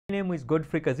My name is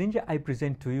Godfrey Kazinja. I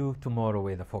present to you tomorrow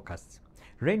weather forecasts.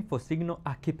 Rainfall signals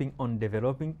are keeping on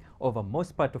developing over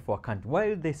most part of our country,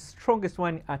 while the strongest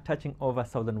one are touching over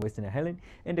southern Western Highland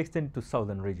and extend to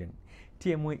southern region.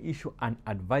 TMA issue an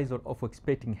advisory of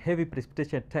expecting heavy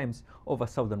precipitation times over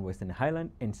southern Western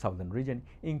Highland and southern region,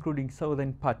 including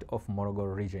southern part of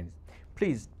Morogoro regions.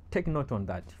 Please take note on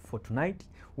that. For tonight,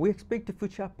 we expect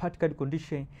future particular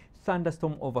condition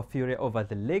thunderstorm over fury over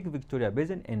the Lake Victoria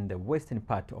Basin and the western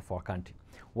part of our country,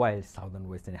 while southern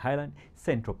Western Highland,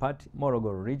 central part,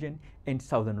 Morogoro region, and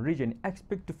southern region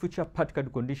expect future particular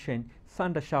condition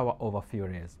thunder shower over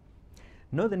furies.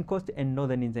 Northern coast and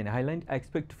northern Indian Highland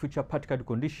expect future particular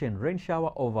condition rain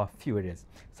shower over few areas.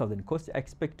 Southern coast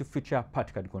expect future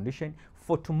particular condition.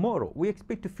 For tomorrow, we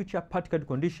expect future particular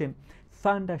condition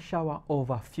thunder shower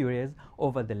over few areas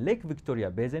over the Lake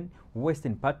Victoria Basin,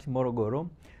 western part, Morogoro,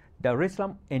 Dar es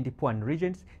Salaam and the Pwani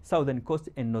regions, southern coast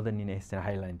and northern Eastern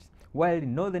Highlands. While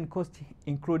northern coast,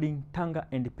 including Tanga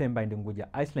and Pemba and Unguja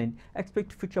Iceland,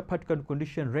 expect future particular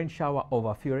condition rain shower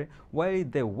over fury, while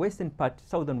the western part,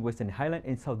 southern Western Highland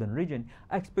and southern region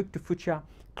expect future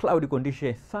cloudy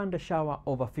condition thunder shower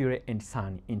over fury and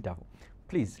sun interval.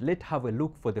 Please let's have a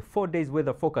look for the 4 days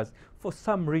weather forecast for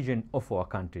some region of our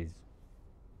countries.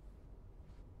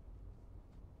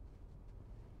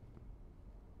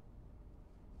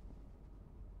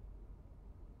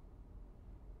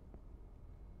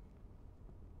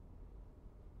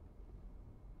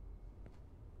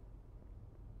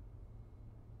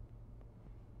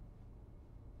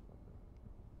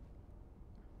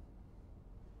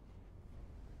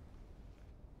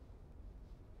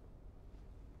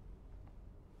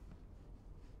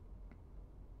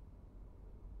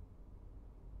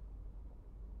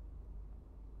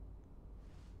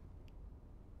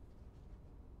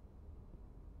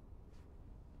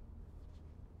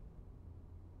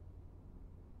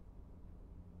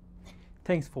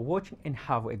 Thanks for watching and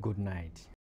have a good night.